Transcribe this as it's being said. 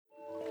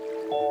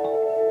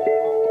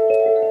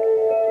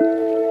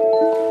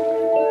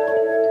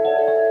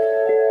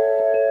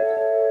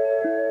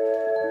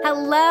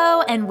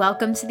and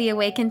welcome to the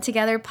Awaken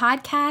Together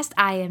podcast.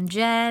 I am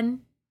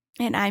Jen.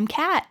 And I'm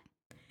Kat.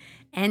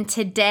 And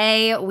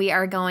today we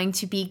are going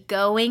to be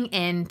going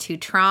into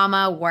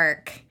trauma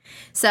work.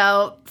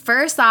 So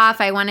first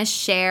off, I want to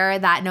share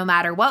that no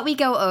matter what we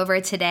go over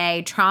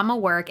today, trauma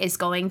work is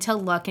going to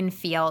look and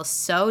feel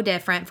so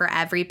different for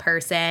every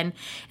person.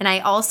 And I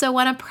also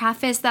want to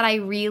preface that I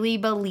really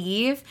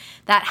believe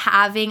that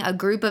having a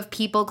group of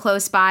people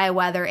close by,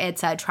 whether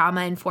it's a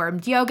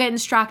trauma-informed yoga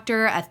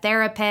instructor, a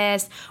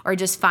therapist, or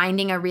just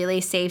finding a really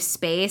safe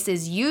space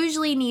is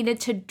usually needed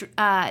to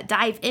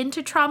dive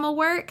into trauma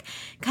work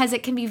because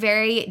it can be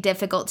very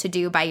difficult to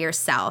do by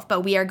yourself.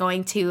 But we are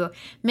going to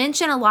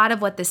mention a lot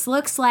of what this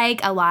looks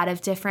like, a lot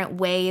of different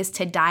ways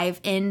to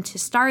dive into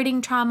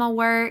starting trauma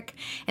work,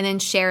 and then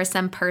share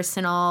some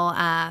personal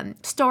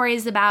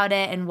stories about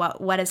it and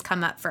what has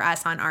come up for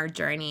us on our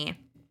journey.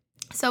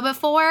 So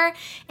before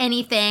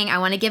anything, I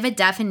want to give a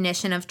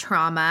definition of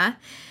trauma.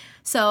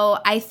 So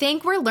I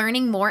think we're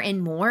learning more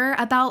and more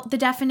about the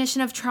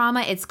definition of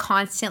trauma. It's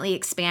constantly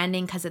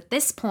expanding because at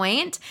this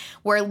point,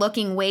 we're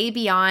looking way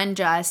beyond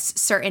just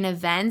certain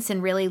events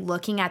and really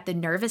looking at the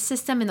nervous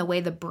system and the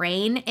way the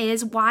brain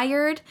is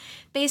wired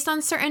based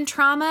on certain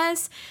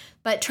traumas.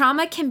 But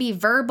trauma can be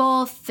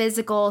verbal,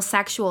 physical,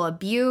 sexual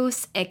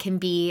abuse. It can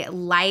be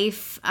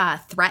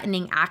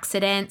life-threatening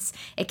accidents.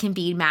 It can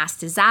be mass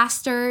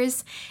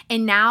disasters.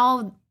 And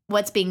now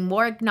what's being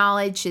more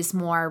acknowledged is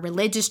more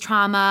religious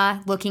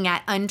trauma, looking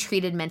at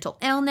untreated mental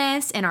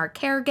illness in our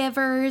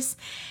caregivers,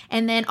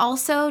 and then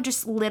also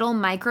just little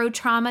micro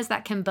traumas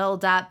that can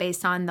build up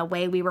based on the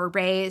way we were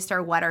raised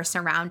or what our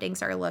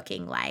surroundings are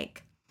looking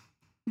like.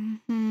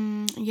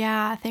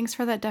 Yeah, thanks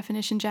for that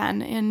definition,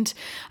 Jen. And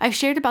I've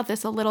shared about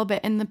this a little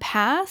bit in the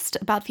past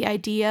about the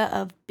idea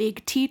of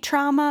big T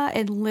trauma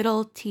and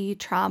little t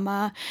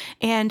trauma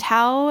and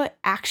how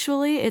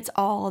actually it's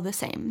all the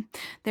same.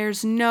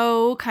 There's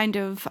no kind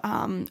of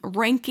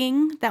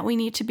ranking that we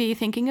need to be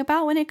thinking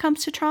about when it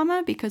comes to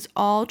trauma because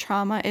all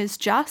trauma is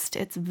just,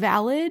 it's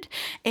valid,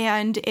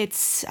 and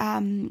it's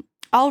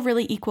all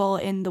really equal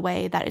in the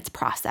way that it's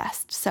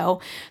processed. So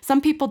some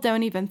people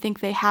don't even think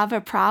they have a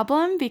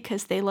problem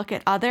because they look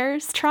at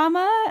others'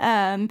 trauma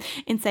and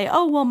say,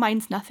 oh, well,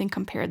 mine's nothing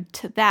compared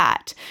to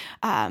that.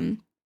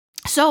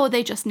 So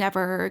they just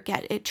never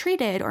get it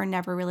treated or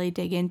never really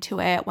dig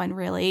into it when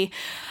really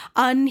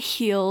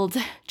unhealed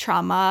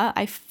trauma,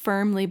 I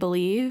firmly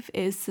believe,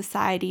 is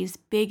society's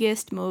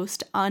biggest,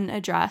 most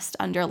unaddressed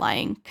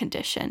underlying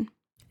condition.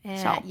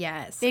 So,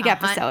 yes. Big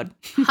episode.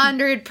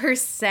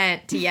 100%.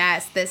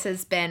 Yes. This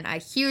has been a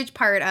huge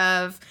part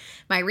of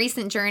my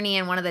recent journey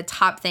and one of the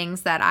top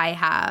things that I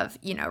have,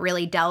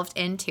 really delved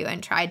into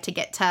and tried to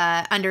get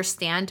to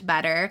understand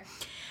better.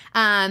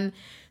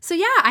 So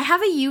yeah, I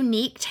have a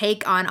unique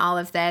take on all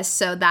of this.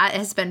 So that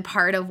has been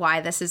part of why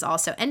this is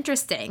also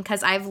interesting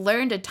because I've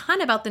learned a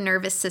ton about the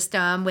nervous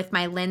system with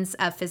my lens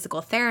of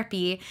physical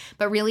therapy,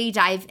 but really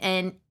dive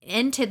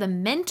into the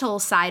mental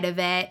side of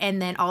it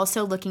and then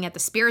also looking at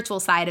the spiritual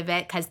side of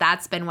it because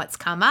that's been what's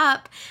come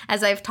up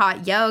as I've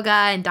taught yoga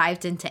and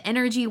dived into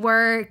energy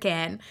work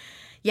and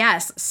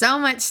yes, so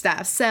much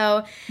stuff.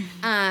 So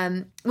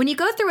when you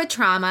go through a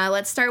trauma,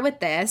 let's start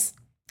with this.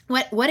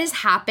 What is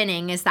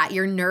happening is that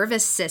your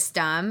nervous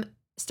system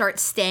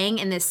starts staying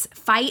in this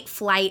fight,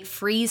 flight,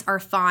 freeze, or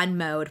fawn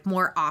mode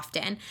more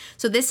often.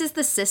 So this is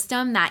the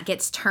system that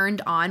gets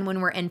turned on when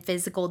we're in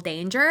physical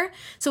danger.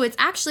 So it's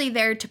actually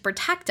there to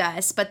protect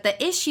us. But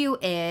the issue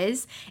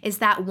is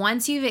that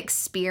once you've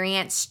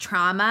experienced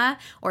trauma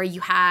or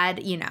you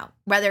had,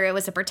 whether it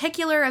was a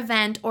particular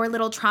event or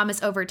little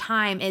traumas over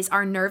time, is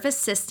our nervous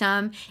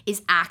system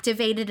is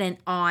activated and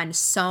on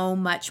so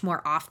much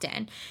more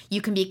often.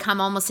 You can become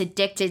almost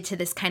addicted to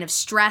this kind of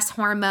stress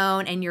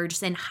hormone and you're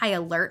just in high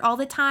alert all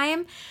the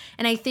time.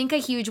 And I think a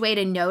huge way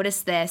to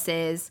notice this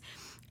is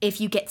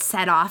if you get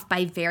set off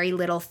by very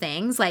little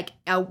things, like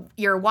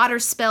your water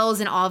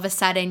spills and all of a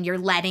sudden you're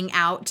letting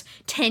out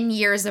 10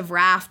 years of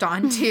raft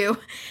onto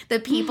the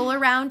people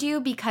around you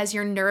because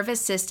your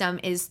nervous system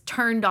is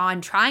turned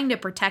on trying to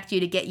protect you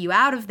to get you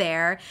out of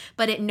there,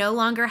 but it no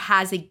longer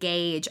has a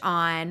gauge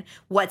on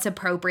what's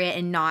appropriate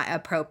and not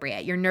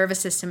appropriate. Your nervous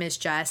system is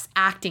just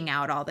acting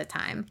out all the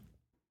time.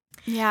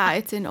 Yeah,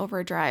 it's in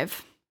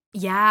overdrive.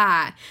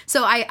 Yeah.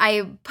 So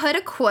I put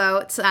a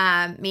quote,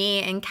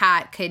 me and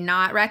Kat could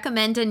not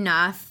recommend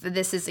enough.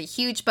 This is a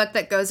huge book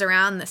that goes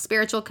around the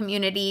spiritual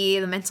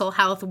community, the mental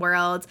health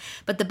world,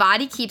 but The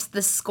Body Keeps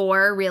the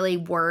Score really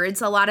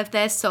words a lot of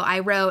this. So I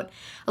wrote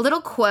a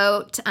little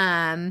quote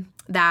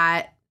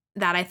that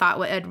I thought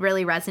would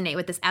really resonate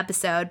with this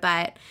episode,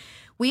 but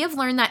we have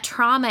learned that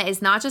trauma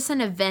is not just an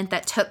event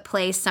that took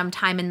place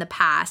sometime in the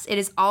past. It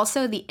is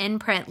also the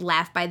imprint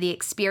left by the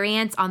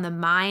experience on the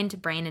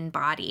mind, brain, and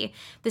body.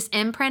 This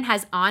imprint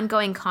has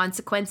ongoing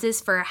consequences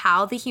for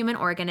how the human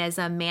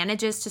organism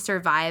manages to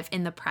survive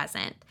in the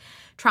present.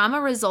 Trauma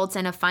results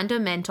in a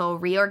fundamental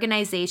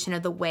reorganization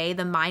of the way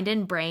the mind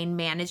and brain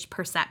manage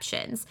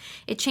perceptions.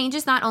 It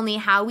changes not only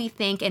how we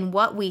think and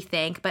what we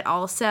think, but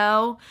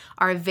also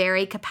our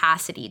very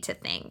capacity to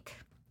think.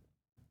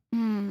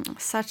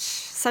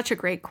 Such a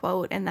great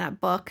quote, and that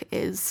book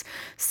is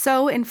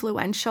so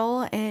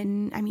influential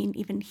in, I mean,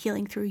 even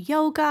healing through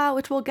yoga,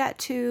 which we'll get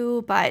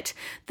to, but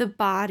the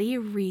body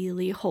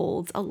really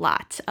holds a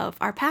lot of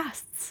our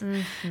pasts.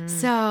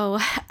 So,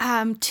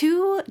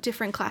 two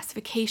different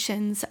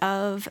classifications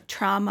of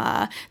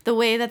trauma, the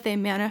way that they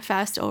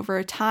manifest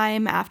over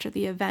time after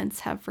the events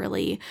have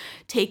really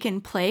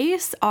taken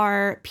place,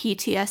 are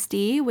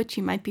PTSD, which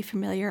you might be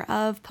familiar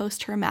of,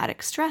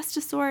 post-traumatic stress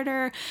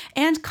disorder,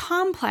 and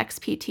complex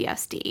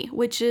PTSD,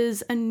 which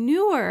is a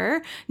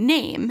newer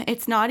name.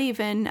 It's not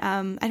even,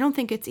 I don't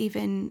think it's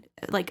even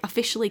like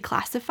officially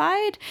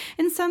classified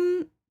in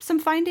some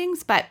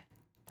findings, but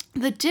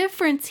the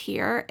difference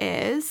here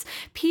is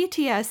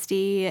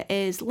PTSD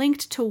is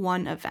linked to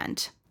one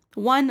event,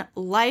 one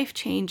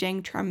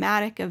life-changing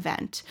traumatic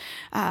event,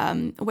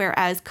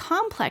 whereas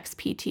complex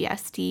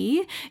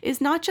PTSD is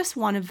not just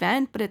one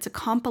event, but it's a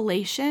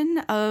compilation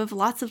of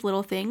lots of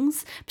little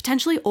things,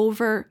 potentially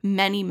over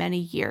many, many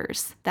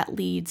years, that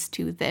leads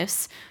to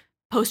this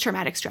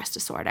post-traumatic stress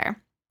disorder.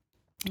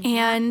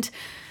 And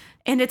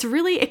it's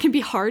really, it can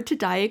be hard to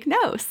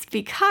diagnose,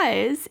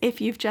 because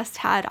if you've just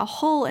had a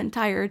whole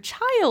entire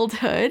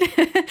childhood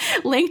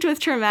linked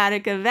with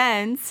traumatic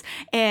events,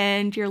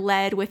 and you're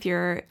led with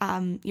your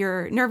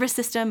nervous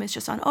system is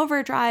just on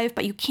overdrive,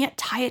 but you can't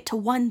tie it to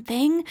one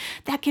thing,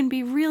 that can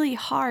be really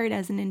hard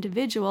as an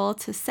individual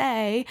to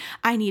say,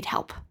 I need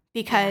help.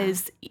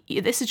 Because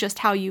this is just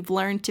how you've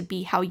learned to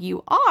be how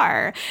you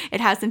are. It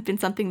hasn't been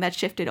something that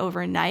shifted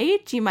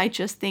overnight. You might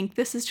just think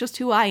this is just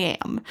who I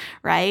am,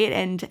 right?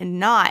 And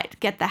not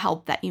get the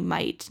help that you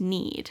might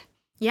need.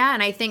 Yeah,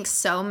 and I think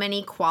so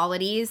many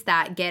qualities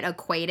that get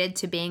equated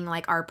to being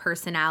like our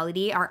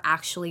personality are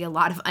actually a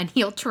lot of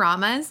unhealed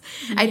traumas.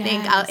 I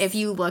think if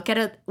you look at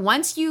it,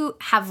 once you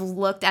have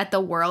looked at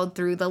the world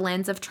through the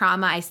lens of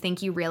trauma, I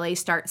think you really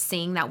start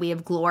seeing that we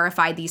have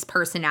glorified these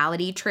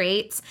personality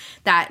traits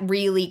that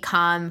really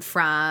come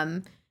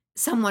from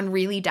someone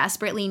really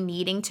desperately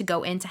needing to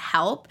go into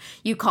help.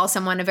 You call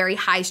someone a very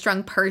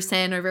high-strung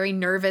person or a very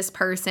nervous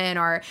person,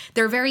 or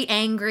they're very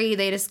angry.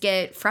 They just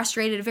get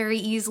frustrated very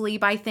easily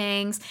by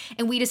things.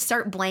 And we just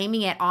start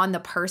blaming it on the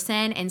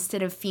person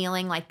instead of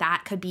feeling like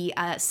that could be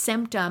a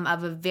symptom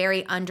of a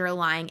very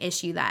underlying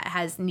issue that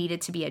has needed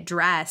to be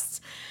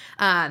addressed.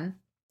 And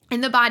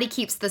The Body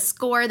Keeps the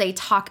Score, they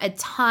talk a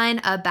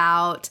ton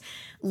about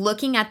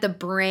looking at the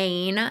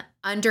brain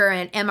under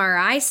an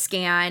MRI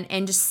scan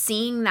and just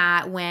seeing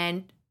that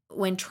when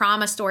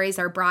trauma stories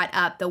are brought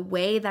up, the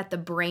way that the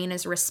brain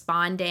is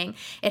responding,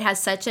 it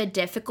has such a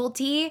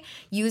difficulty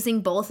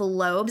using both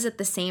lobes at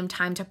the same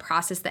time to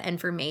process the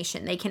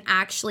information. They can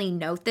actually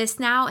note this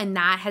now, and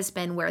that has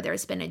been where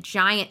there's been a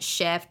giant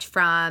shift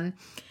from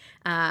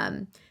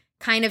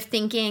kind of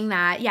thinking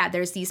that,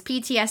 there's these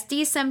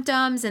PTSD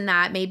symptoms and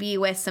that maybe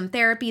with some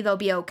therapy they'll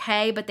be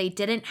okay, but they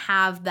didn't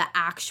have the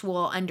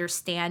actual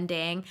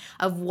understanding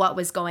of what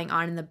was going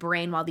on in the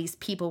brain while these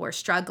people were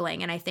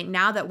struggling. And I think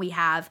now that we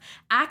have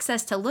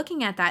access to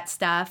looking at that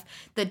stuff,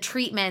 the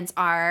treatments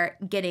are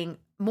getting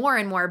more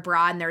and more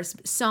broad, and there's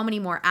so many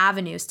more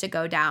avenues to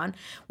go down.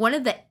 One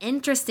of the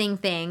interesting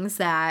things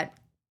that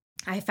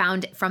I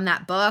found from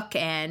that book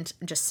and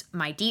just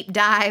my deep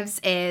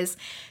dives is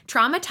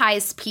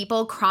traumatized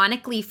people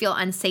chronically feel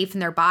unsafe in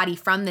their body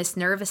from this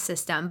nervous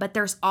system, but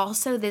there's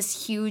also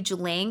this huge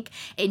link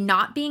in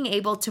not being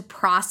able to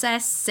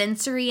process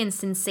sensory and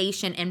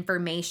sensation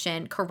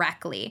information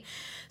correctly.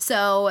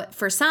 So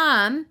for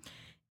some,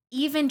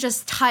 even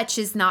just touch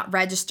is not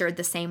registered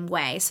the same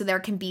way. So there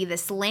can be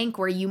this link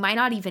where you might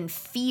not even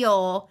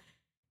feel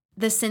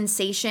the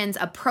sensations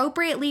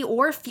appropriately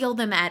or feel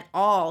them at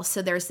all.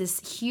 So there's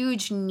this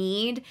huge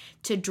need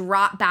to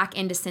drop back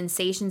into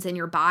sensations in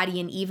your body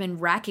and even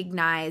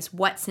recognize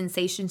what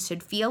sensations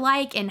should feel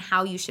like and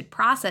how you should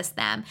process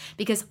them,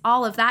 because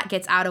all of that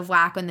gets out of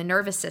whack when the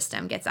nervous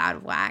system gets out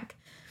of whack.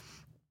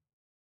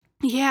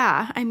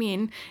 Yeah, I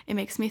mean, it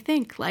makes me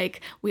think like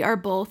we are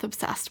both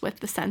obsessed with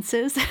the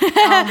senses.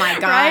 Oh my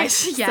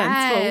gosh, right? yes.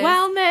 Sensual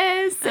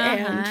wellness.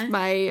 And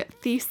my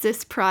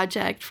thesis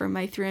project for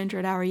my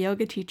 300-hour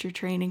yoga teacher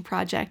training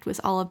project was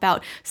all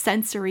about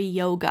sensory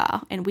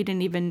yoga. And we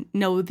didn't even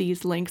know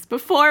these links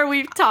before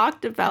we've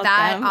talked about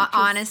them. That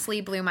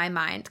honestly blew my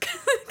mind.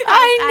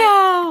 I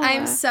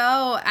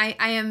know.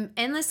 I am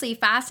endlessly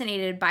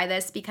fascinated by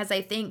this because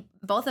I think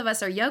both of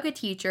us are yoga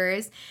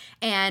teachers,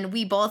 and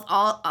we both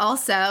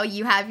also,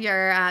 you have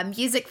your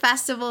music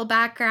festival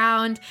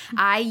background.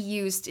 I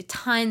used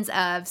tons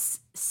of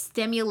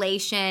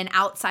stimulation,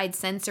 outside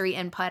sensory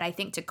input, I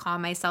think, to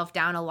calm myself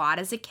down a lot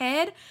as a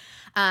kid.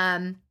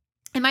 And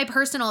my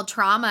personal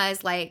trauma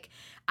is like,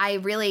 I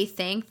really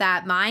think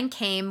that mine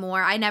came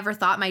more, I never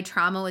thought my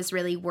trauma was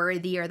really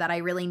worthy or that I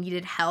really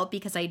needed help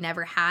because I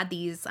never had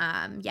these,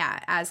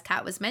 as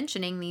Kat was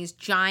mentioning, these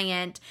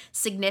giant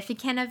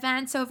significant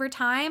events over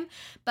time.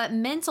 But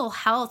mental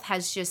health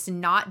has just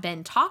not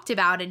been talked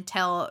about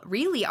until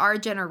really our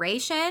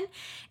generation.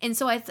 And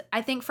so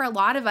I think for a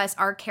lot of us,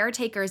 our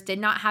caretakers did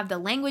not have the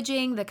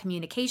languaging, the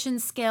communication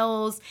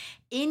skills,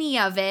 any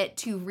of it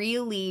to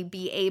really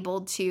be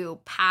able to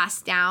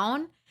pass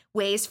down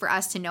ways for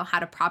us to know how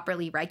to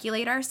properly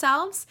regulate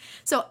ourselves.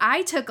 So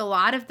I took a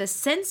lot of the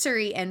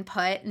sensory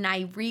input and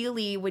I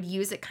really would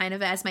use it kind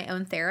of as my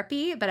own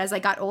therapy. But as I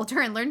got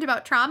older and learned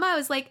about trauma, I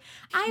was like,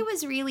 I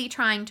was really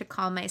trying to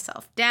calm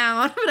myself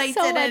down, but I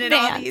did it in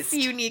all these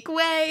unique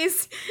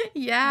ways.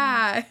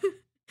 Yeah,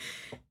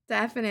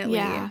 definitely.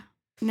 Yeah.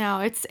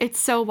 No, it's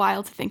so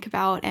wild to think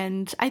about,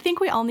 and I think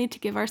we all need to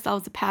give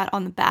ourselves a pat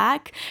on the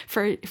back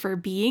for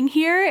being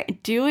here,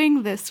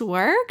 doing this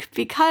work,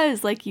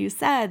 because like you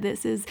said,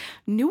 this is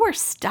newer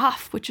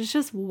stuff, which is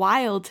just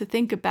wild to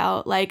think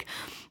about. Like,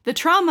 the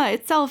trauma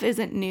itself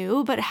isn't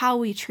new, but how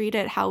we treat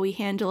it, how we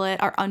handle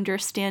it, our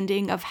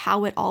understanding of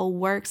how it all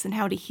works and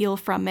how to heal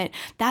from it,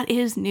 that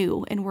is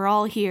new. And we're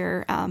all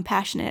here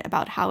passionate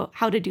about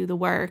how to do the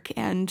work.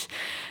 And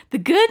the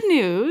good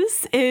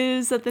news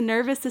is that the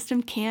nervous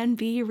system can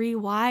be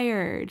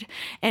rewired.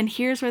 And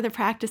here's where the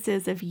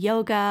practices of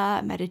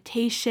yoga,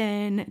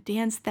 meditation,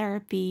 dance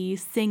therapy,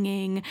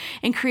 singing,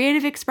 and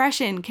creative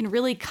expression can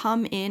really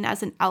come in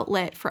as an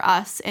outlet for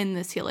us in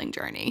this healing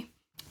journey.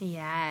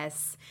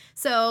 Yes.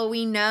 So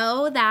we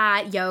know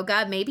that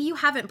yoga, maybe you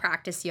haven't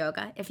practiced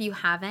yoga. If you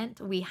haven't,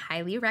 we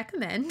highly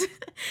recommend.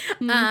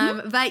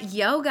 But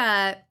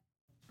yoga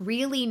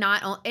really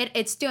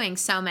it's doing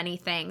so many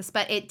things,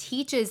 but it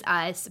teaches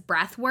us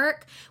breath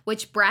work,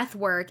 which breath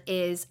work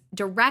is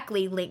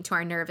directly linked to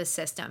our nervous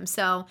system.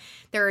 So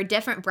there are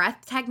different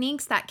breath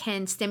techniques that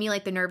can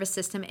stimulate the nervous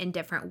system in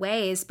different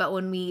ways. But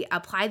when we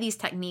apply these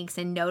techniques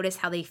and notice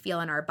how they feel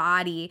in our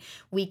body,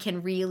 we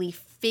can really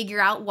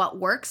figure out what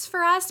works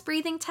for us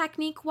breathing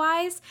technique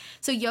wise.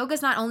 So yoga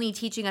is not only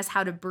teaching us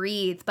how to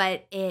breathe,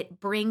 but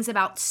it brings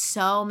about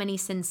so many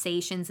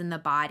sensations in the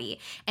body.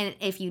 And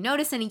if you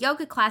notice in a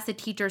yoga class, the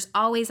teacher's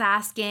always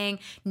asking,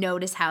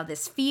 notice how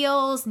this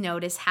feels,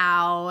 notice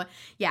how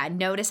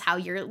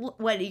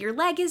what your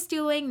leg is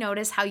doing,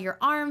 notice how your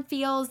arm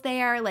feels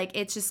there. Like,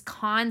 it's just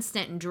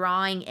constant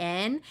drawing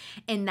in.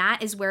 And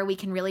that is where we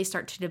can really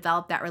start to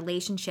develop that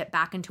relationship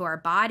back into our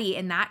body.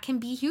 And that can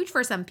be huge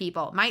for some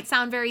people. Might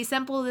sound very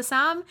simple to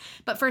some,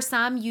 but for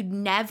some, you'd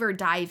never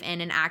dive in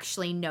and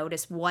actually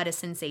notice what a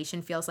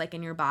sensation feels like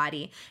in your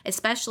body,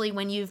 especially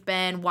when you've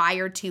been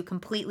wired to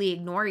completely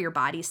ignore your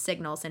body's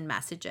signals and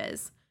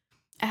messages.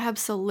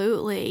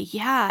 Absolutely.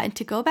 Yeah. And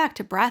to go back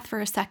to breath for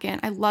a second,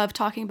 I love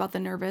talking about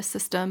the nervous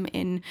system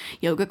in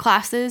yoga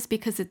classes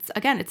because it's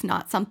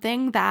not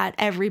something that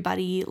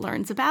everybody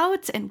learns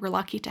about. And we're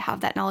lucky to have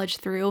that knowledge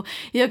through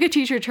yoga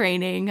teacher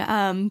training.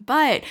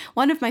 But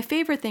one of my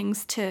favorite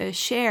things to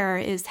share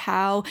is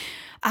how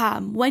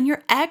when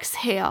your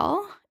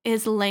exhale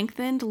is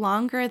lengthened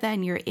longer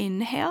than your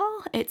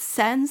inhale, it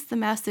sends the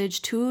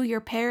message to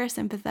your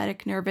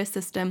parasympathetic nervous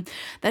system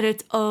that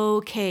it's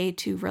okay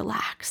to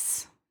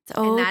relax.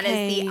 And that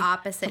is the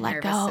opposite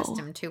nervous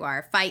system to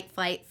our fight,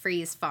 flight,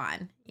 freeze,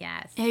 fawn.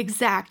 Yes.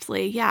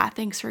 Exactly. Yeah.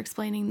 Thanks for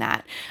explaining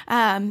that.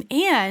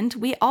 And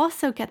we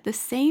also get the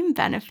same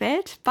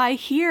benefit by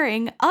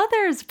hearing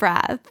others'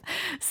 breath.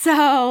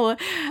 So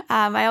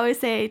I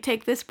always say,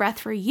 take this breath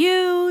for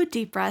you,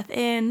 deep breath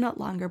in,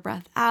 longer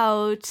breath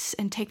out,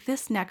 and take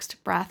this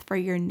next breath for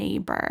your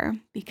neighbor,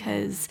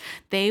 because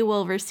they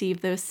will receive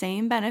those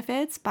same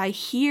benefits by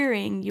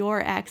hearing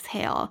your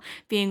exhale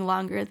being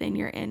longer than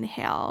your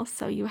inhale.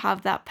 So you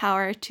have that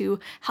power to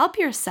help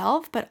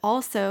yourself, but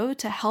also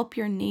to help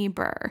your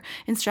neighbor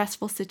in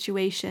stressful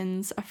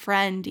situations, a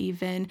friend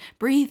even.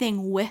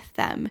 Breathing with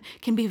them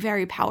can be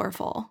very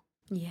powerful.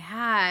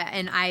 Yeah,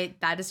 and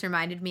that just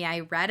reminded me, I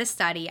read a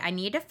study. I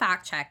need to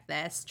fact check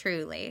this,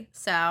 truly.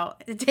 So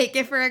take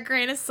it for a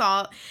grain of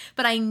salt.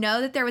 But I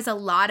know that there was a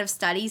lot of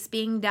studies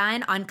being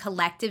done on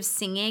collective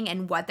singing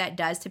and what that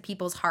does to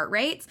people's heart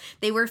rates.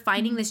 They were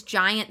finding this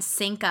giant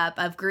sync up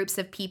of groups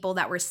of people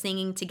that were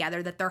singing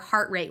together, that their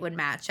heart rate would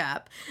match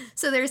up.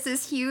 So there's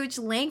this huge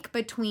link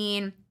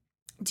between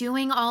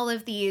doing all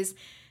of these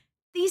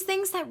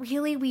things that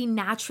really we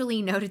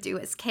naturally know to do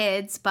as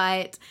kids,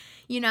 but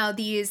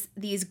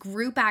these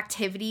group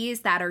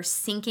activities that are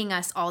syncing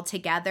us all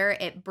together,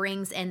 it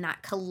brings in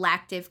that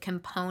collective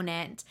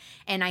component.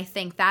 And I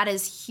think that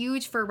is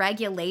huge for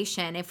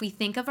regulation. If we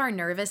think of our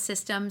nervous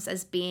systems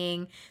as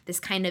being this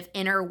kind of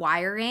inner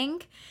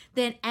wiring,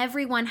 then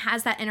everyone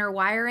has that inner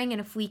wiring. And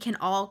if we can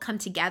all come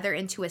together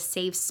into a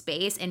safe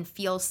space and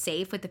feel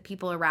safe with the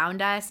people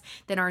around us,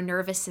 then our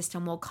nervous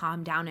system will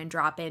calm down and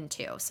drop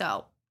into.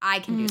 So I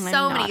can do I'm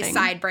so many nodding.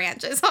 side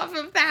branches off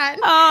of that.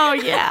 Oh,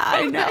 yeah,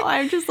 I know.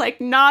 I'm just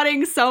like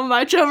nodding so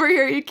much over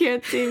here. You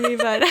can't see me,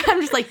 but I'm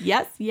just like,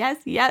 yes, yes,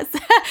 yes.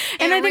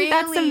 And I think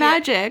that's the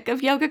magic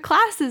of yoga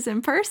classes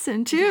in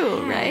person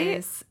too, right?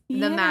 Yes,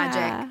 the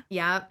magic.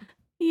 Yep.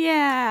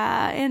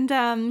 Yeah.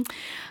 And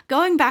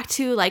going back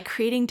to like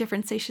creating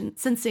different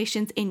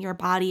sensations in your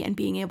body and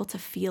being able to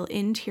feel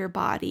into your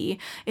body,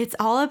 it's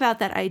all about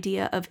that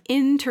idea of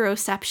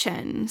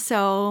interoception.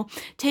 So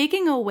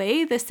taking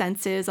away the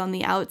senses on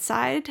the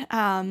outside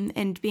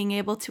and being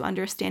able to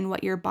understand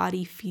what your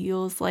body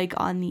feels like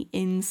on the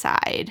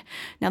inside.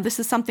 Now, this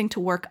is something to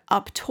work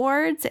up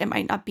towards. It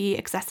might not be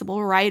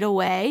accessible right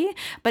away,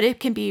 but it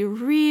can be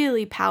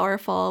really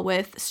powerful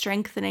with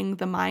strengthening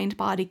the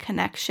mind-body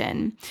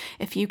connection.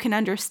 If you can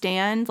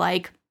understand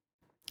like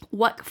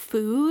what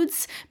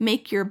foods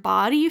make your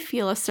body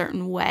feel a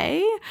certain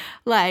way,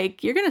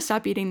 like you're going to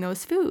stop eating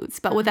those foods.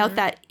 But without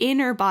that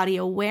inner body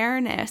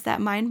awareness, that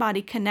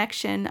mind-body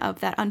connection of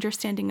that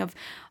understanding of,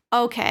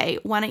 okay,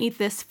 when I eat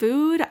this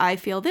food, I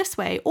feel this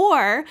way.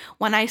 Or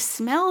when I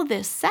smell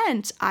this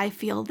scent, I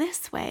feel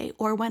this way.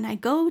 Or when I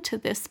go to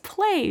this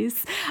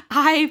place,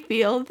 I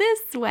feel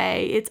this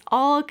way. It's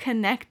all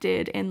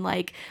connected and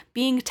like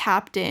being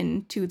tapped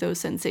into those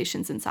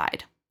sensations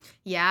inside.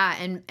 Yeah,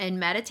 and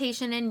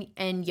meditation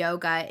and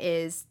yoga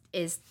is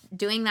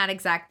doing that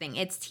exact thing.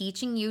 It's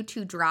teaching you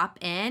to drop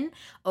in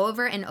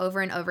over and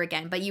over and over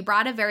again. But you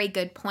brought a very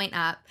good point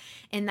up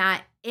in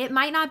that it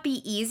might not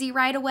be easy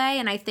right away.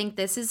 And I think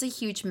this is a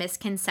huge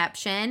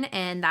misconception.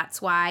 And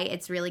that's why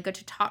it's really good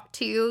to talk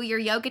to your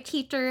yoga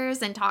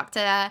teachers and talk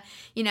to,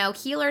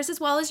 healers as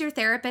well as your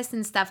therapists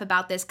and stuff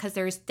about this, because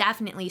there's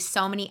definitely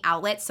so many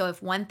outlets. So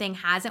if one thing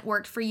hasn't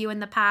worked for you in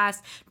the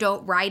past,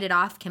 don't write it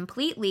off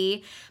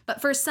completely.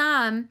 But for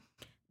some,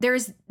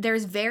 there's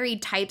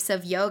varied types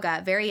of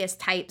yoga, various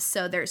types.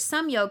 So there's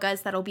some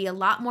yogas that'll be a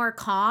lot more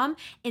calm,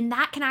 and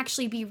that can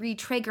actually be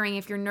re-triggering.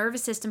 If your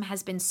nervous system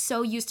has been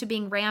so used to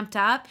being ramped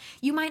up,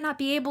 you might not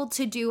be able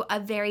to do a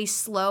very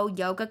slow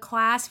yoga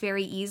class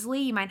very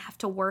easily. You might have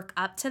to work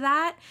up to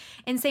that.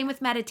 And same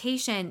with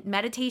meditation.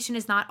 Meditation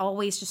is not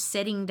always just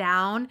sitting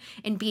down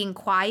and being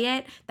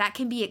quiet. That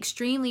can be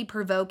extremely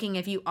provoking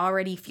if you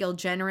already feel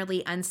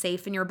generally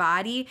unsafe in your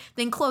body.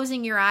 Then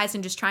closing your eyes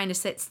and just trying to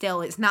sit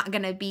still is not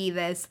going to be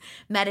this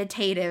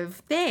meditative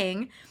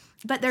thing.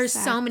 But there's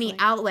so many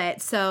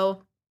outlets.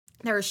 So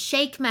there's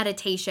shake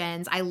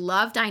meditations. I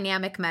love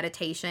dynamic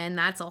meditation.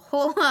 That's a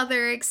whole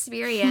other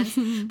experience.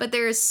 But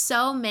there's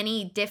so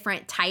many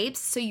different types.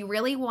 So you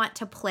really want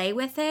to play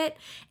with it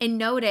and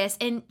notice.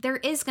 And there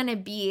is going to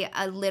be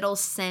a little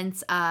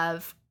sense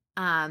of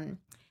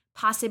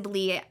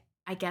possibly,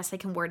 I guess I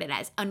can word it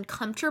as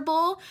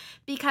uncomfortable,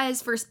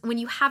 because when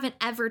you haven't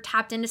ever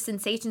tapped into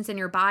sensations in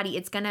your body,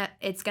 it's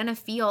gonna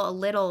feel a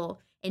little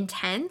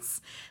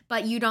intense,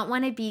 but you don't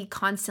want to be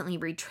constantly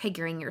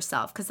re-triggering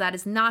yourself, because that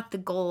is not the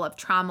goal of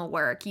trauma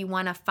work. You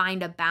want to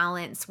find a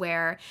balance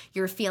where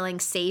you're feeling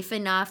safe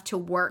enough to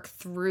work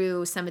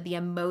through some of the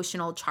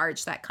emotional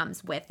charge that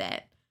comes with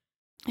it.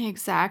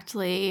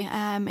 Exactly.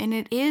 And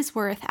it is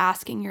worth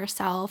asking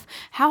yourself,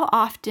 how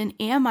often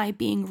am I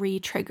being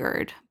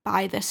re-triggered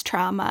by this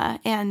trauma?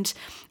 And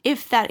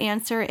if that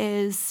answer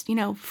is,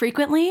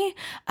 frequently,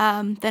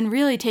 then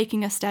really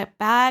taking a step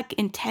back,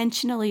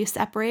 intentionally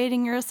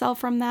separating yourself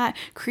from that,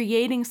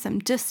 creating some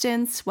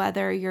distance,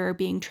 whether you're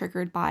being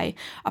triggered by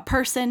a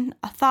person,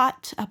 a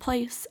thought, a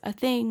place, a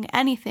thing,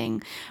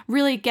 anything,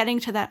 really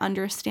getting to that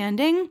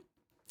understanding.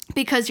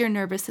 Because your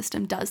nervous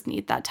system does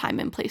need that time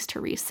and place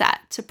to reset,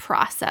 to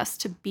process,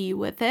 to be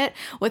with it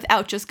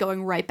without just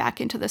going right back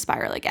into the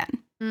spiral again.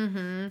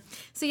 Mm-hmm.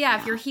 So yeah,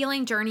 if your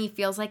healing journey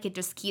feels like it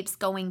just keeps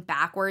going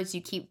backwards, you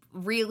keep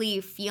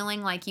really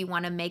feeling like you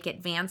want to make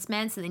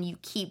advancements and then you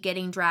keep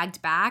getting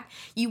dragged back,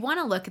 you want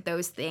to look at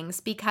those things,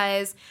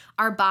 because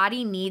our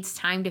body needs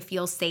time to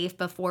feel safe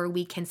before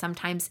we can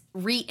sometimes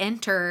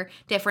re-enter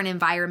different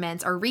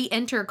environments or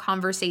re-enter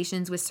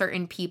conversations with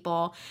certain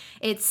people.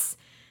 It's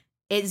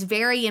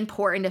very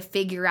important to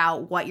figure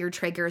out what your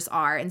triggers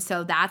are. And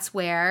so that's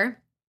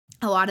where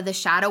a lot of the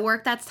shadow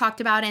work that's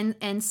talked about in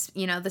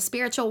the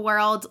spiritual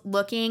world,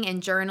 looking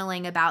and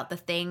journaling about the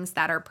things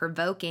that are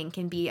provoking,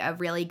 can be a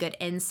really good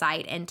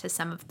insight into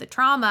some of the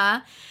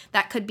trauma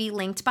that could be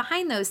linked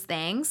behind those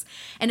things.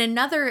 And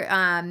another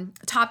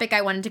topic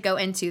I wanted to go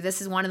into,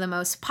 this is one of the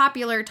most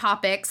popular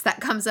topics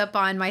that comes up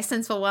on my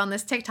Senseful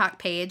Wellness TikTok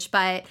page,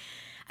 but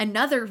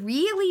another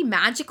really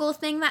magical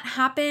thing that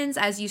happens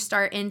as you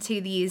start into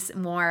these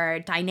more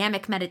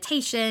dynamic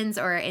meditations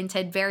or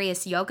into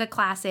various yoga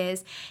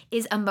classes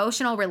is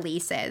emotional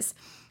releases.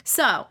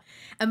 So,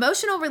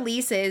 emotional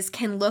releases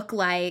can look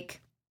like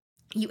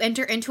you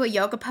enter into a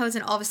yoga pose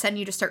and all of a sudden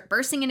you just start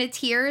bursting into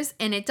tears,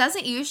 and it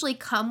doesn't usually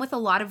come with a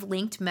lot of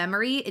linked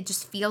memory. It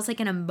just feels like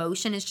an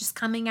emotion is just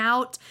coming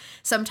out.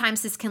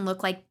 Sometimes this can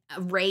look like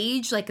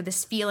rage, like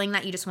this feeling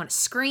that you just want to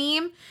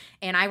scream,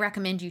 and I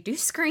recommend you do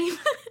scream.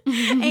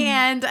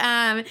 And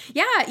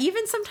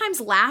even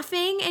sometimes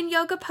laughing in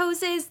yoga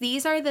poses.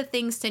 These are the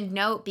things to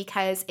note,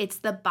 because it's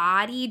the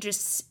body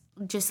just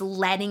just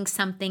letting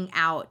something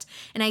out.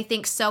 And I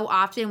think so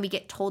often we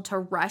get told to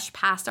rush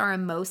past our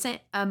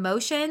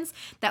emotions,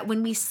 that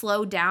when we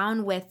slow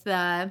down with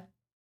the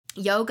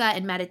yoga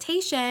and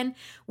meditation,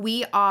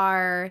 we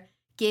are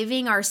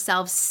giving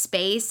ourselves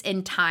space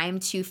and time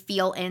to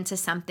feel into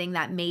something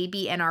that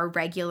maybe in our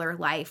regular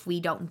life we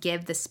don't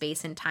give the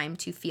space and time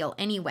to feel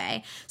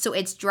anyway. So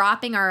it's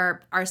dropping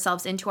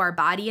ourselves into our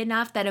body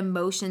enough that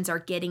emotions are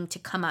getting to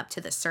come up to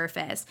the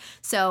surface.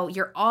 So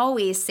you're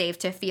always safe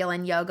to feel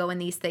in yoga when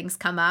these things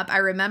come up. I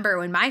remember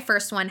when my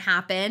first one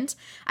happened,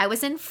 I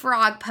was in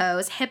frog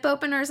pose. Hip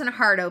openers and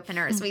heart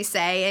openers, we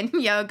say in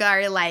yoga,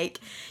 are like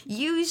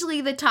usually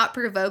the top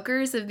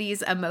provokers of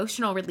these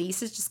emotional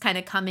releases just kind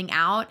of coming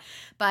out.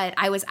 But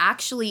I was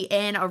actually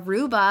in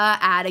Aruba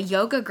at a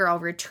Yoga Girl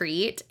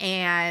retreat,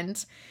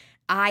 and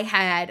I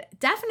had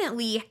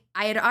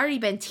already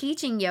been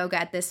teaching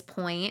yoga at this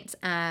point.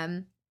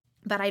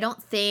 But I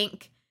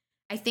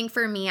think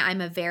for me, I'm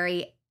a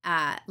very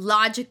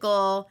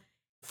logical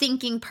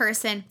thinking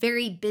person,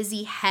 very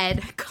busy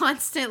head,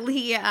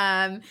 constantly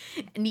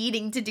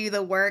needing to do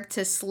the work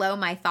to slow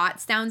my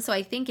thoughts down. So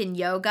I think in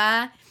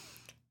yoga,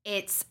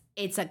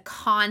 it's a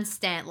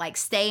constant, like,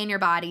 stay in your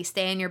body,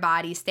 stay in your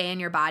body, stay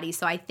in your body.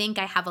 So I think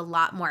I have a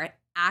lot more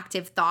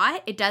active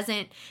thought.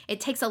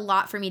 It takes a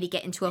lot for me to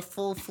get into a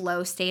full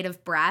flow state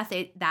of breath.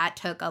 That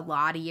took a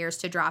lot of years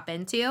to drop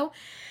into.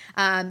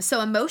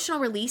 So emotional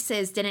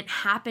releases didn't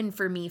happen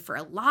for me for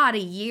a lot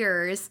of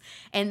years.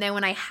 And then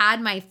when I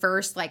had my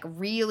first like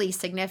really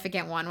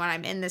significant one, when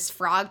I'm in this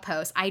frog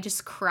pose, I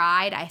just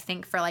cried, I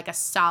think for like a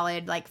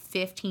solid like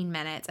 15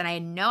 minutes. And I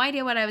had no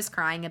idea what I was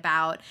crying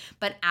about.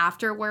 But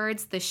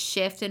afterwards, the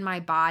shift in my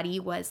body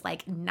was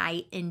like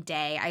night and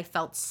day. I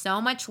felt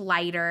so much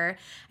lighter.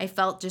 I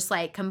felt just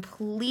like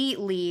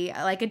completely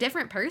like a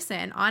different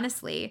person,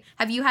 honestly.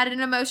 Have you had an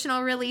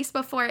emotional release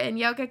before in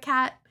yoga,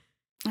 Kat?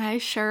 I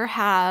sure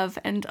have.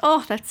 And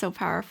oh, that's so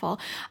powerful.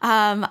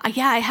 Yeah,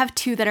 I have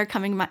two that are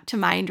coming to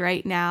mind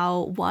right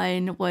now.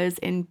 One was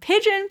in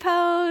pigeon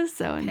pose,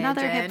 so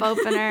another hip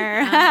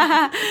opener.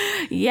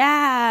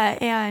 Yeah.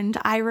 And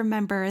I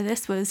remember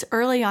this was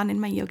early on in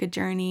my yoga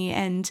journey.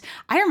 And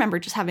I remember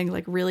just having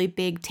like really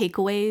big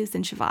takeaways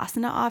in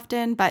Shavasana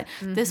often. But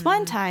this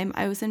one time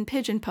I was in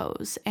pigeon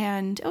pose,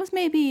 and it was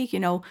maybe,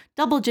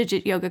 double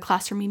digit yoga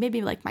class for me,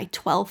 maybe like my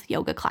 12th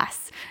yoga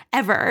class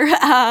ever.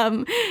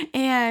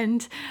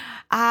 And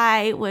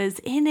I was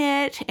in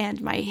it,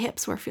 and my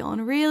hips were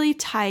feeling really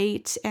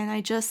tight, and I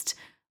just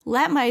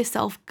let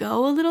myself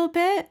go a little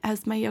bit,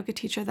 as my yoga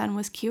teacher then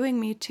was cueing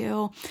me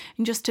to,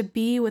 and just to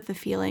be with the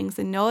feelings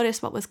and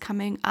notice what was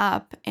coming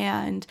up.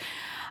 And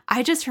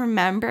I just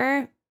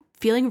remember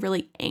feeling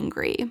really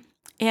angry.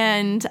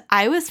 And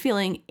I was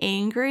feeling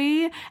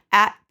angry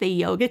at the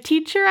yoga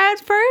teacher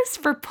at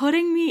first for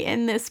putting me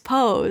in this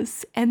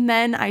pose. And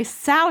then I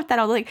sat with that.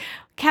 I was like,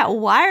 Kat,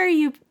 why are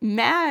you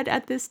mad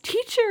at this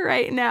teacher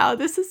right now?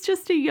 This is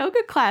just a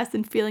yoga class,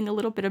 and feeling a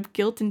little bit of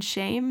guilt and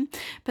shame.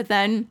 But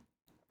then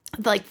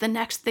like the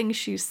next thing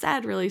she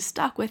said really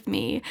stuck with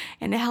me,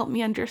 and it helped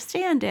me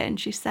understand it. And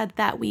she said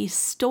that we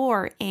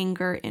store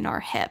anger in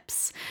our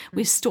hips.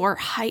 We store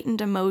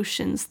heightened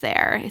emotions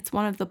there. It's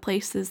one of the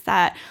places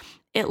that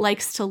it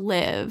likes to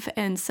live.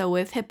 And so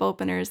with hip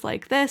openers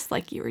like this,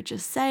 like you were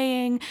just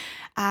saying,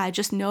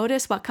 just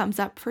notice what comes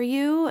up for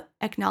you,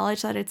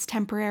 acknowledge that it's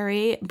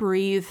temporary,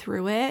 breathe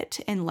through it,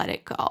 and let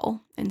it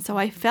go. And so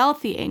I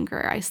felt the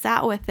anger, I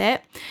sat with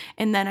it,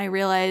 and then I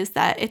realized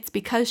that it's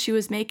because she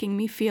was making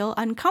me feel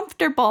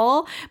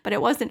uncomfortable, but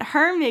it wasn't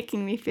her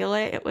making me feel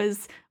it. It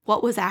was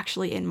what was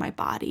actually in my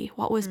body,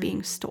 what was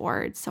being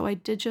stored. So I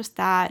did just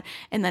that.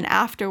 And then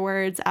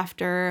afterwards,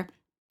 after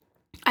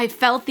I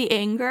felt the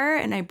anger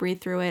and I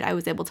breathed through it, I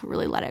was able to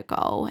really let it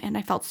go. And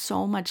I felt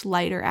so much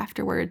lighter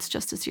afterwards,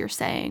 just as you're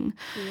saying.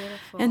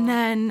 Beautiful. And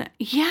then,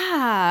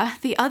 yeah,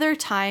 the other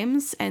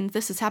times, and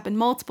this has happened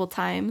multiple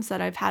times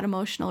that I've had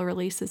emotional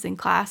releases in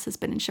class, has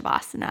been in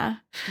Shavasana.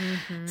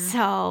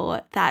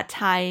 So that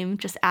time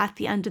just at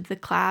the end of the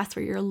class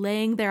where you're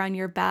laying there on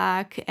your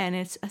back and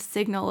it's a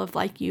signal of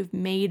like you've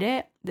made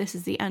it. This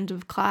is the end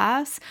of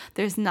class.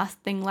 There's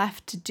nothing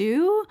left to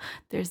do.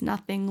 There's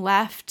nothing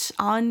left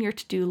on your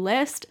to-do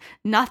list.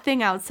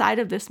 Nothing outside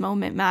of this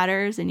moment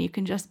matters, and you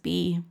can just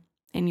be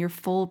in your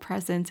full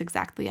presence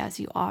exactly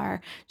as you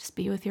are. Just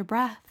be with your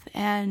breath.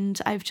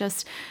 And I've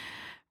just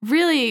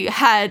really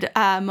had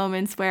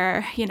moments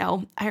where,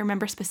 I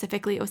remember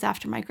specifically it was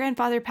after my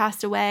grandfather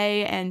passed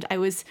away, and I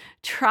was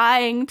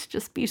trying to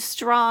just be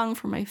strong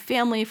for my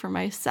family, for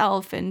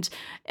myself, and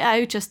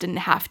I just didn't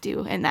have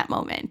to in that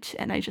moment.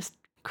 And I just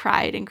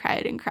cried and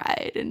cried and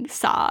cried and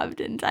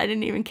sobbed, and I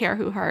didn't even care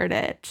who heard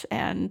it.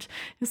 And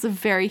it was a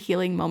very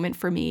healing moment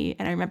for me.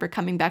 And I remember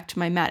coming back to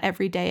my mat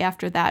every day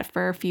after that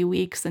for a few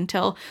weeks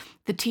until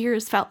the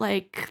tears felt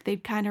like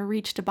they'd kind of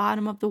reached the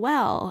bottom of the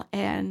well,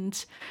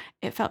 and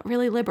it felt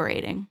really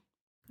liberating.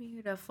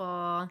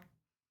 Beautiful.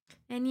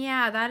 And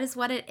yeah, that is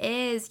what it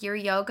is. Your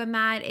yoga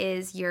mat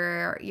is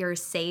your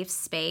safe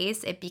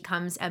space. It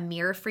becomes a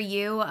mirror for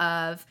you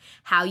of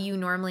how you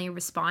normally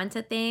respond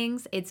to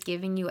things. It's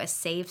giving you a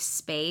safe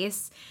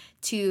space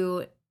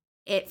to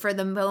it for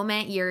the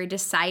moment you're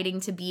deciding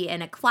to be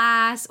in a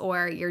class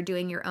or you're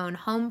doing your own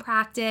home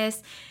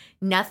practice.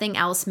 Nothing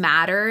else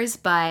matters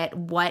but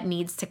what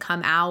needs to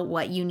come out,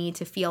 what you need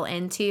to feel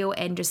into,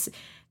 and just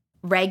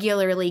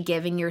regularly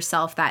giving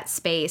yourself that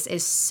space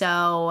is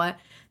so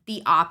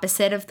the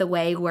opposite of the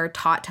way we're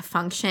taught to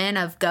function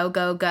of go,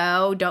 go,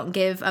 go. Don't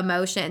give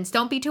emotions.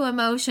 Don't be too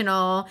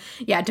emotional.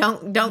 Yeah,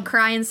 don't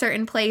cry in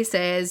certain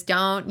places.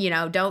 Don't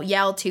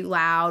yell too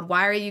loud.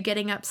 Why are you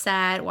getting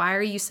upset? Why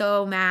are you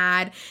so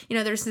mad?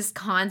 There's this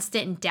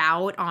constant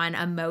doubt on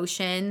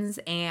emotions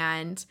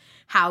and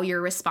how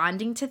you're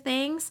responding to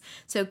things.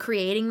 So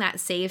creating that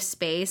safe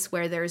space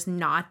where there's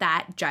not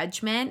that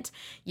judgment,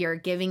 you're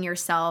giving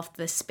yourself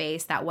the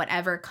space that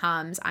whatever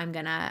comes, I'm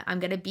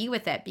gonna be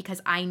with it, because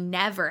I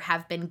never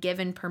have been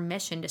given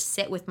permission to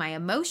sit with my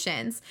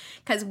emotions,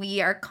 because we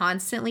are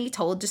constantly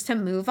told just to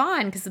move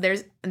on because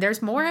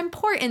there's more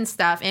important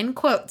stuff in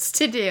quotes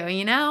to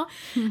do,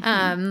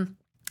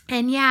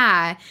 And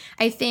yeah,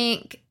 I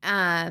think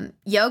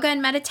yoga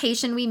and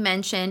meditation we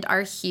mentioned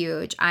are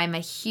huge. I'm a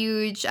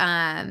huge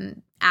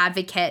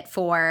advocate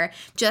for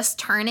just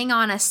turning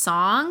on a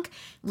song,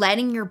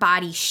 letting your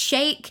body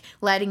shake,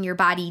 letting your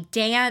body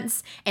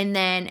dance, and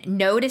then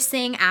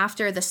noticing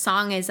after the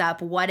song is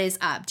up, what is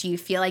up? Do you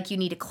feel like you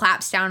need to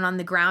collapse down on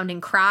the ground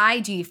and cry?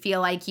 Do you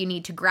feel like you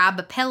need to grab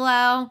a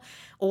pillow?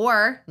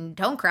 Or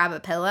don't grab a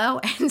pillow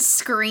and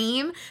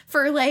scream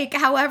for like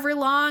however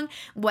long,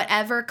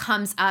 whatever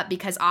comes up,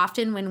 because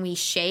often when we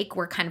shake,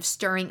 we're kind of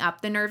stirring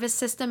up the nervous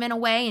system in a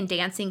way, and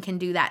dancing can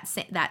do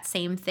that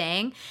same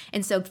thing.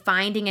 And so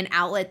finding an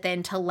outlet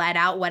then to let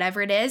out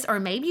whatever it is, or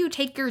maybe you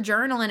take your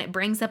journal and it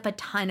brings up a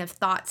ton of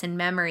thoughts and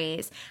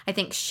memories. I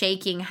think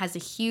shaking has a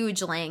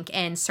huge link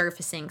in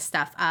surfacing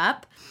stuff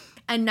up.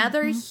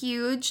 Another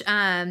huge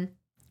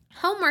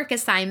homework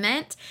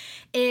assignment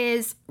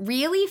is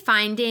really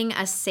finding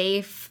a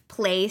safe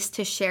place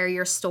to share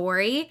your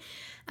story.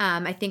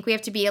 I think we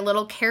have to be a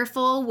little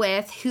careful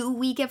with who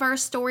we give our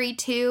story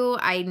to.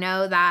 I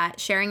know that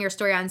sharing your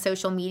story on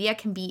social media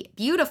can be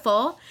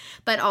beautiful,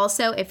 but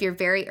also if you're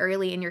very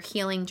early in your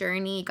healing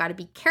journey, you got to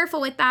be careful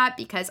with that,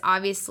 because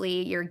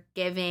obviously you're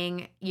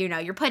giving,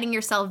 you're putting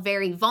yourself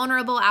very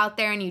vulnerable out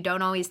there and you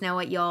don't always know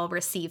what you'll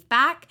receive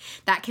back.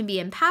 That can be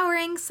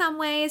empowering some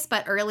ways,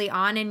 but early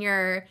on in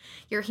your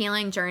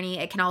healing journey,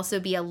 it can also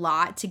be a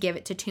lot to give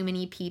it to too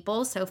many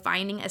people. So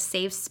finding a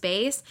safe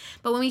space.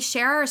 But when we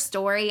share our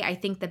story, I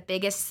think the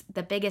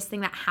biggest thing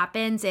that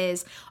happens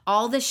is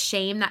all the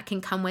shame that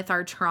can come with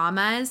our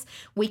traumas.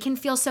 We can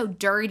feel so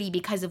dirty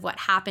because of what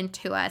happened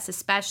to us,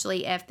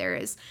 especially if there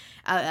is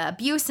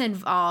abuse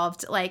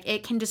involved. Like,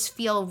 it can just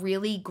feel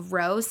really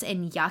gross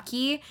and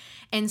yucky.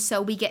 And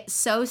so we get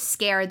so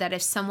scared that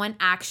if someone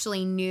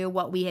actually knew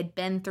what we had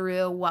been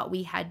through, what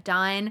we had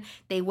done,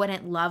 they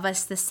wouldn't love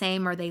us the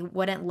same, or they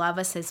wouldn't love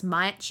us as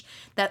much.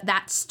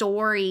 That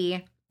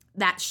story,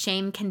 that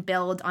shame can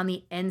build on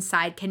the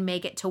inside, can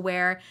make it to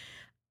where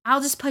I'll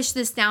just push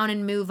this down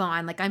and move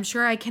on. Like, I'm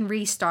sure I can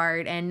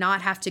restart and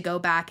not have to go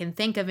back and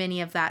think of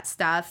any of that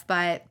stuff.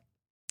 But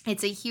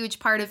it's a huge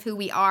part of who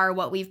we are.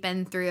 What we've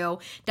been through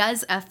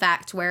does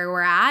affect where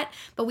we're at,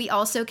 but we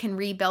also can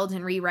rebuild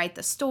and rewrite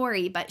the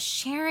story. But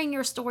sharing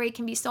your story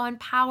can be so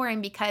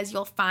empowering, because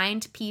you'll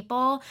find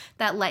people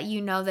that let you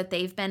know that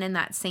they've been in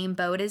that same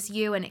boat as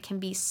you. And it can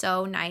be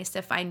so nice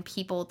to find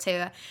people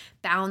to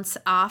bounce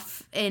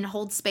off and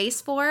hold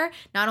space for.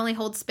 Not only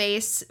hold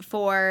space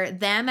for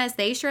them as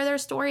they share their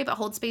story, but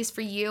hold space for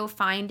you.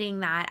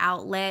 Finding that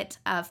outlet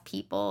of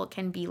people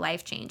can be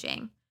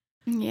life-changing.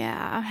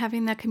 Yeah,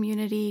 having that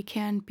community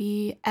can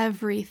be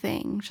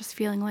everything. Just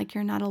feeling like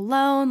you're not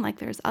alone, like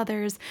there's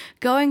others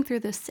going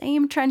through the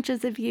same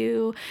trenches of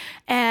you,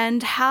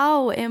 and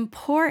how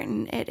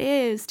important it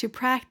is to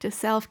practice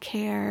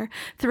self-care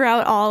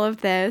throughout all of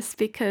this,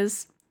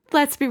 because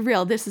let's be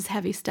real, this is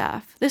heavy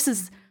stuff. This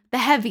is the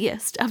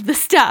heaviest of the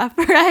stuff,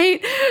 right?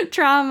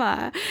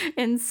 Trauma.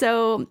 And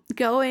so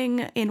going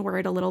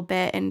inward a little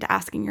bit and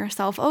asking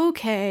yourself,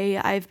 okay,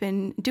 I've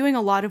been doing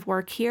a lot of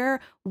work here.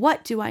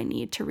 What do I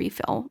need to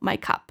refill my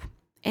cup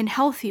in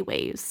healthy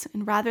ways?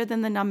 And rather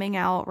than the numbing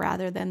out,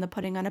 rather than the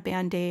putting on a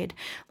Band-Aid,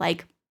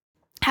 like,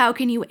 how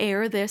can you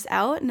air this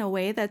out in a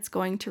way that's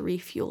going to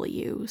refuel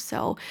you?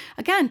 So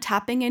again,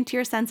 tapping into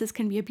your senses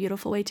can be a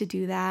beautiful way to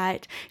do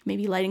that.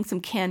 Maybe lighting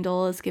some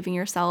candles, giving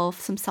yourself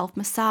some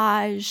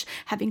self-massage,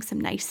 having some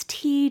nice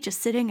tea,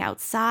 just sitting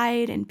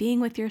outside and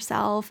being with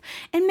yourself.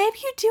 And maybe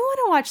you do want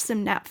to watch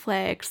some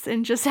Netflix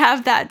and just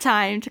have that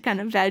time to kind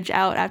of veg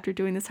out after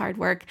doing this hard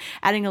work.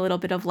 Adding a little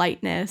bit of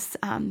lightness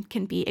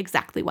can be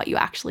exactly what you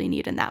actually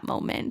need in that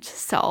moment.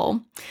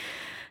 So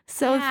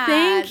So Yeah.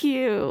 thank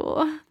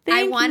you. Thank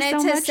I you wanted so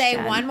to much, say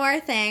Jen. one more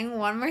thing.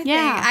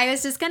 Yeah. I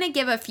was just going to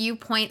give a few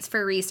points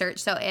for research.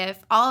 So if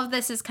all of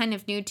this is kind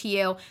of new to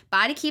you,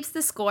 Body Keeps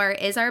the Score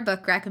is our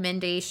book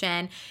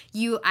recommendation.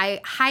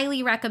 I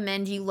highly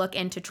recommend you look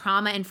into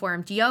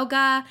trauma-informed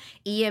yoga,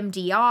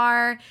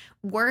 EMDR,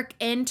 work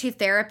into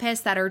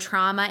therapists that are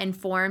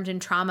trauma-informed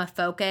and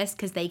trauma-focused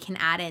because they can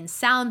add in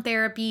sound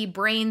therapy,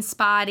 brain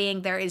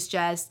spotting. There is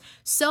just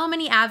so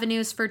many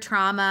avenues for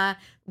trauma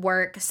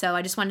work. So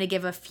I just wanted to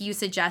give a few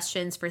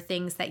suggestions for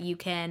things that you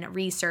can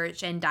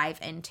research and dive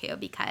into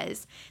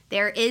because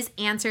there is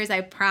answers,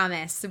 I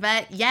promise.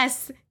 But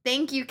yes,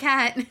 thank you,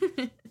 Kat.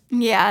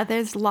 Yeah,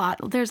 there's a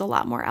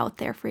lot more out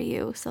there for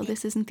you. So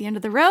this isn't the end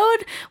of the road.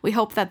 We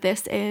hope that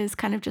this is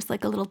kind of just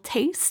like a little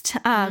taste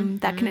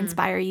that can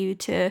inspire you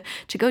to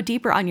go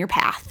deeper on your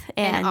path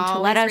and to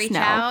let us reach know.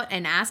 out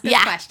and ask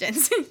us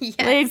questions. Yes.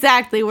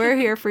 Exactly. We're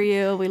here for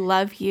you. We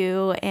love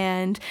you.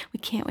 And we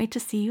can't wait to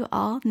see you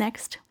all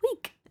next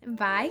week.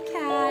 Bye,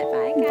 Kat.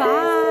 Bye, guys.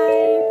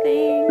 Bye.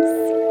 Thanks.